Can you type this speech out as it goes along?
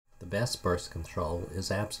best birth control is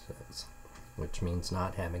abstinence, which means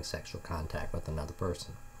not having sexual contact with another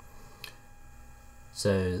person.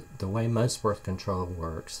 So the way most birth control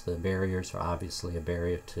works, the barriers are obviously a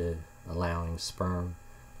barrier to allowing sperm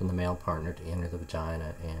from the male partner to enter the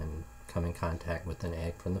vagina and come in contact with an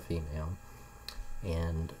egg from the female,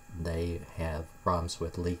 and they have problems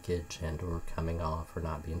with leakage and or coming off or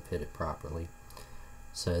not being fitted properly,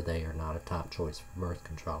 so they are not a top choice for birth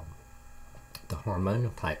control. The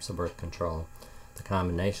hormonal types of birth control, the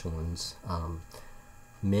combination ones,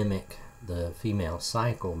 mimic the female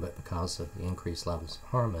cycle, but because of the increased levels of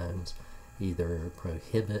hormones, either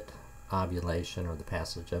prohibit ovulation or the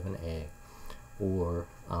passage of an egg, or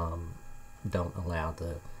don't allow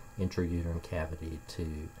the intrauterine cavity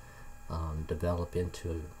to develop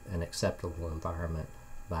into an acceptable environment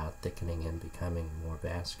by thickening and becoming more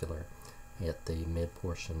vascular at the mid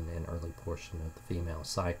portion and early portion of the female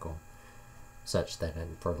cycle, such that a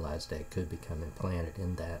fertilized egg could become implanted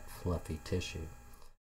in that fluffy tissue.